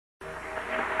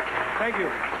Thank you.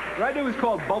 What I do is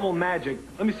called bubble magic.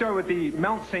 Let me start with the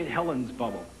Mount St. Helens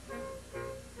bubble.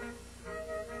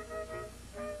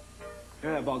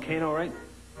 Hear that volcano, right?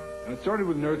 And it started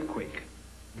with an earthquake.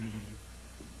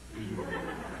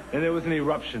 And there was an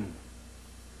eruption.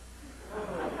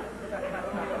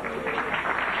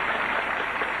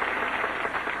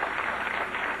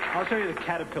 I'll show you the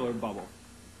caterpillar bubble.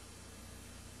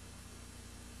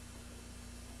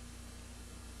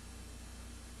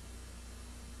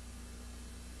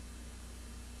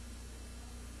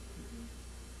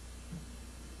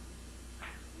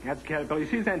 That's a caterpillar. You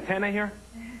see his antenna here?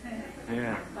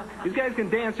 Yeah. These guys can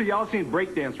dance, so y'all seen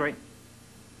break dance, right?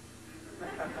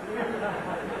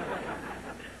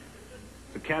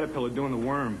 It's a caterpillar doing the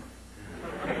worm.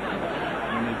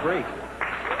 And they break.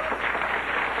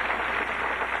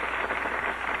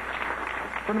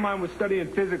 A friend of mine was studying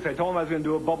physics. I told him I was going to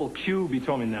do a bubble cube. He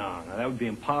told me, no, that would be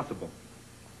impossible.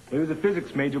 He was a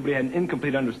physics major, but he had an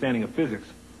incomplete understanding of physics,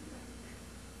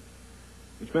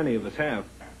 which many of us have.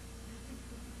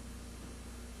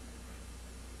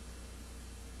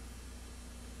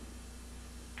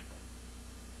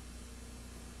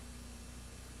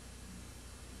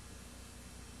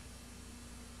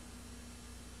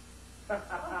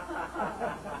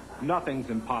 Nothing's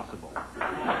impossible.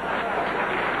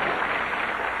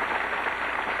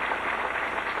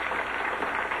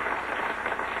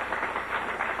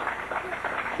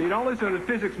 So you don't listen to the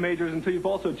physics majors until you've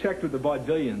also checked with the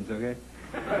vaudevillians, okay?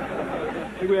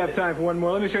 I think we have time for one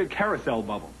more. Let me show you the carousel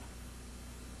bubble.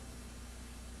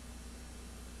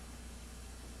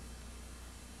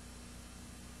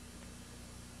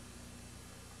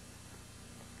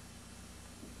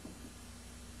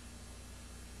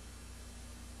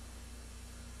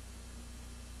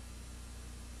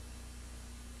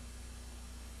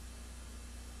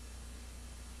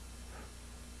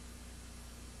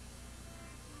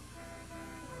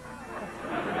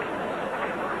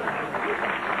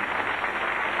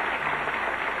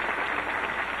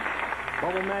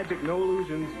 Bubble magic, no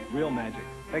illusions, real magic.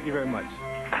 Thank you very much.